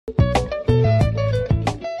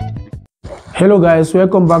Hello guys,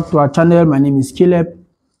 welcome back to our channel. My name is Caleb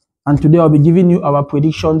and today I'll be giving you our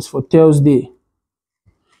predictions for Thursday.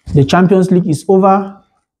 The Champions League is over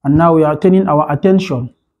and now we are turning our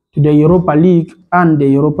attention to the Europa League and the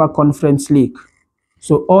Europa Conference League.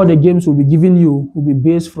 So all the games we'll be giving you will be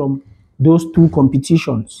based from those two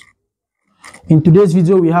competitions. In today's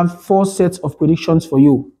video, we have 4 sets of predictions for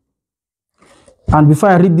you. And before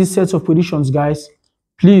I read these sets of predictions, guys,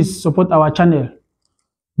 please support our channel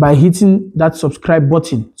by hitting that subscribe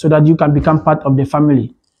button so that you can become part of the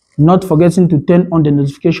family. Not forgetting to turn on the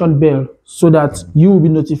notification bell so that you will be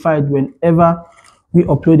notified whenever we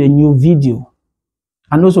upload a new video.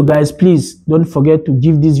 And also guys, please don't forget to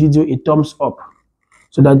give this video a thumbs up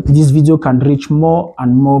so that this video can reach more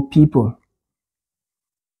and more people.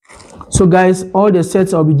 So guys, all the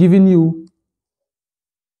sets I'll be giving you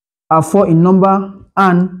are 4 in number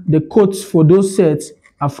and the codes for those sets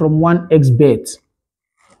are from 1xBet.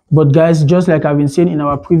 But guys, just like I've been saying in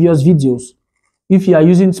our previous videos, if you are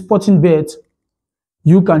using SPORTINGBET,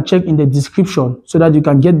 you can check in the description so that you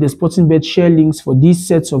can get the SPORTINGBET share links for these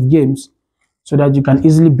sets of games so that you can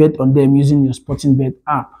easily bet on them using your SPORTINGBET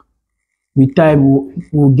app. With time,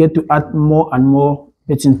 we'll get to add more and more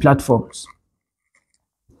betting platforms.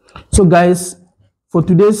 So guys, for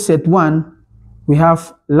today's set 1, we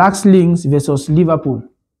have Lax Links versus Liverpool,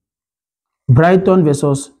 Brighton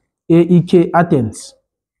versus AEK Athens,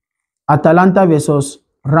 Atalanta versus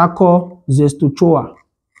Rako Zestochoa.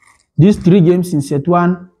 These 3 games in set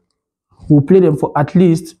 1, we'll play them for at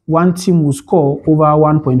least one team will score over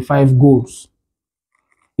 1.5 goals.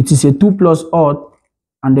 It is a 2+ odd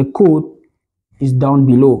and the code is down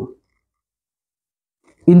below.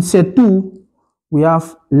 In set 2, we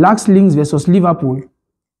have Lax Links versus Liverpool.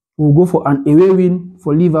 We'll go for an away win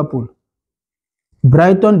for Liverpool.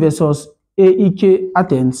 Brighton versus AEK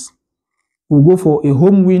Athens. We'll go for a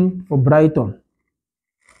home win for Brighton.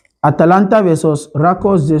 Atalanta versus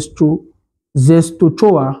Rako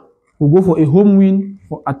Zestochoa. We'll go for a home win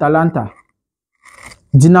for Atalanta.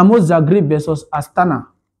 Dinamo Zagreb versus Astana.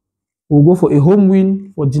 We'll go for a home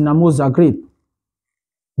win for Dinamo Zagreb.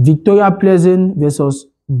 Victoria Pleasant versus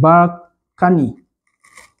Balkani.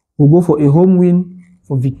 We'll go for a home win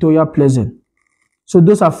for Victoria Pleasant. So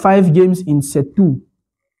those are 5 games in set 2.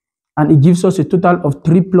 And it gives us a total of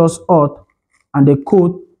 3+ odd. And the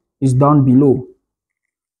code is down below.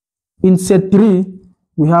 In set 3,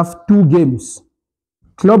 we have 2 games.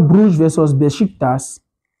 Club Brugge versus Besiktas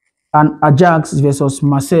and Ajax versus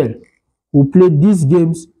Marseille. We'll play these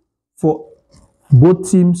games for both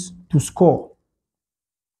teams to score.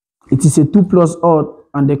 It is a 2+ odd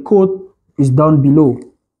and the code is down below.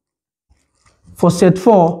 For set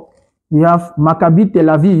 4, we have Maccabi Tel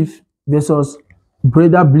Aviv versus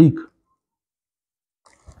Breda Blik,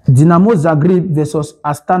 Dinamo Zagreb versus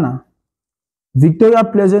Astana, Victoria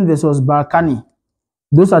Pleasant versus Balkani.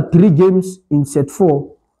 Those are 3 games in set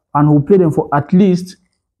 4 and we'll play them for at least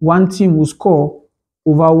one team will score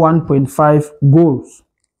over 1.5 goals.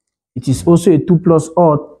 It is also a 2+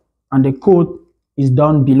 odd and the code is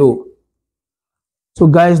down below. So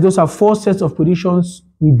guys, those are 4 sets of predictions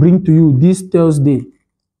we bring to you this Thursday.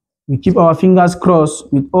 We keep our fingers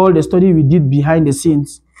crossed with all the study we did behind the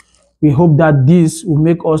scenes. We hope that this will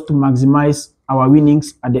make us to maximize our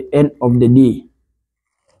winnings at the end of the day.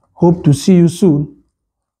 Hope to see you soon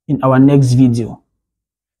in our next video.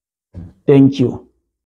 Thank you.